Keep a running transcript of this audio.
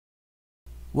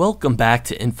Welcome back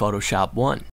to In Photoshop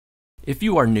 1. If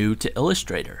you are new to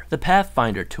Illustrator, the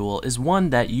Pathfinder tool is one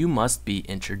that you must be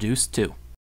introduced to.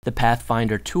 The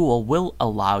Pathfinder tool will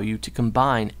allow you to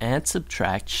combine and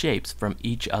subtract shapes from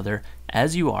each other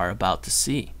as you are about to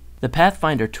see. The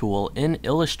Pathfinder tool in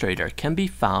Illustrator can be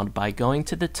found by going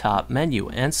to the top menu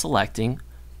and selecting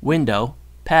Window,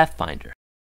 Pathfinder.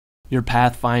 Your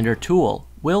Pathfinder tool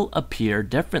will appear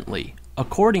differently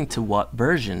according to what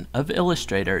version of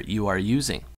Illustrator you are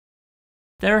using.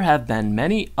 There have been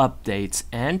many updates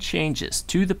and changes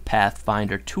to the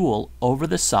Pathfinder tool over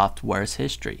the software's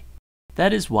history.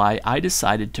 That is why I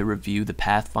decided to review the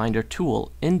Pathfinder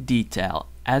tool in detail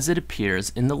as it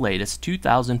appears in the latest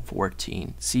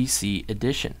 2014 CC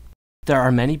edition. There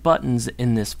are many buttons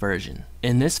in this version.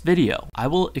 In this video, I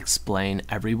will explain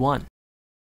every one.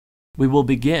 We will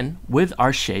begin with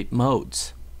our shape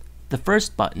modes. The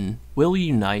first button will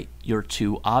unite your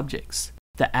two objects.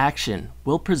 The action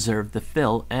will preserve the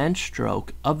fill and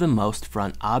stroke of the most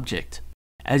front object,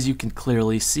 as you can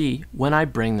clearly see when I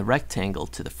bring the rectangle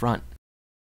to the front.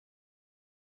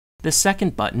 The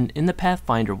second button in the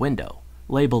Pathfinder window,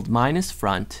 labeled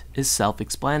 -front, is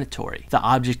self-explanatory. The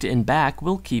object in back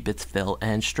will keep its fill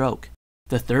and stroke.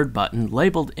 The third button,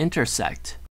 labeled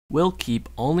intersect, will keep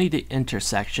only the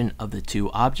intersection of the two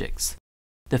objects.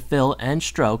 The fill and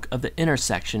stroke of the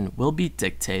intersection will be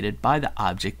dictated by the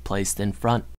object placed in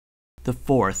front. The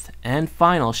fourth and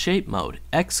final shape mode,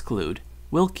 exclude,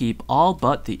 will keep all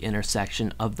but the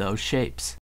intersection of those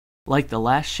shapes. Like the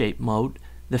last shape mode,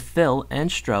 the fill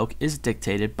and stroke is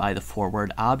dictated by the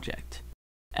forward object.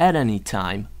 At any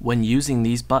time, when using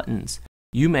these buttons,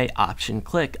 you may option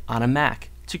click on a Mac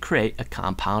to create a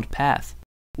compound path.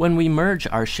 When we merge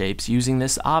our shapes using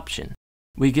this option,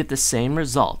 we get the same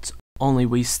results, only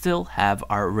we still have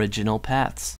our original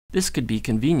paths. This could be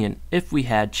convenient if we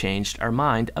had changed our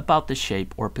mind about the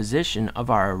shape or position of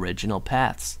our original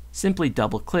paths. Simply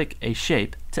double-click a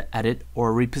shape to edit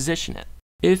or reposition it.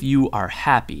 If you are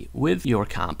happy with your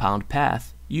compound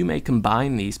path, you may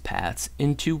combine these paths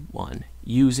into one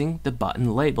using the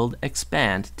button labeled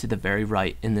Expand to the very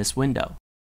right in this window.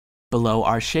 Below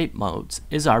our shape modes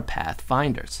is our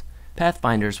Pathfinders.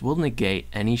 Pathfinders will negate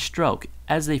any stroke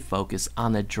as they focus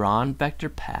on the drawn vector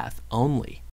path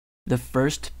only. The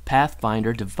first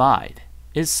Pathfinder, Divide,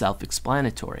 is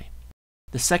self-explanatory.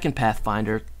 The second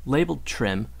Pathfinder, labeled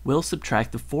Trim, will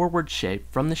subtract the forward shape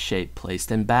from the shape placed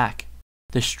in back.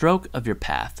 The stroke of your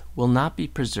path will not be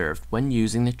preserved when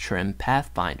using the Trim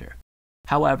Pathfinder.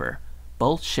 However,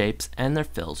 both shapes and their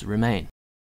fills remain.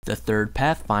 The third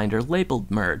Pathfinder,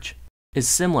 labeled Merge, is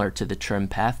similar to the Trim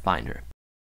Pathfinder.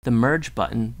 The Merge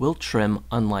button will trim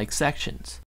unlike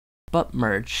sections, but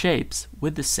merge shapes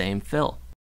with the same fill.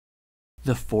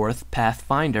 The fourth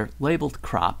Pathfinder, labeled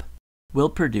Crop, will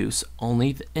produce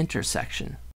only the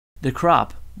intersection. The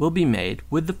crop will be made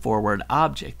with the forward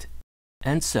object,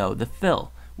 and so the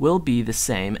fill will be the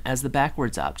same as the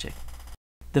backwards object.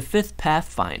 The fifth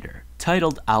Pathfinder,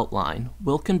 titled Outline,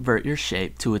 will convert your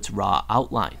shape to its raw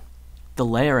outline. The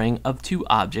layering of two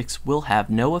objects will have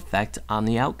no effect on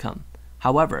the outcome.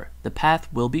 However, the path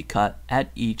will be cut at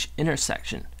each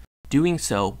intersection. Doing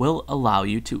so will allow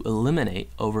you to eliminate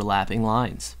overlapping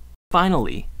lines.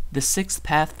 Finally, the sixth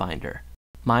Pathfinder,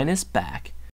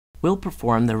 -back, will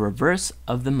perform the reverse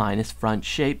of the -front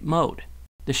shape mode.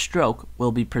 The stroke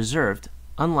will be preserved,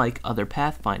 unlike other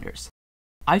Pathfinders.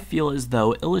 I feel as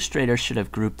though Illustrator should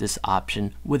have grouped this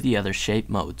option with the other shape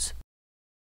modes.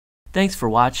 Thanks for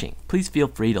watching. Please feel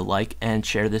free to like and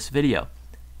share this video.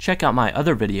 Check out my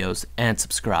other videos and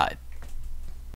subscribe.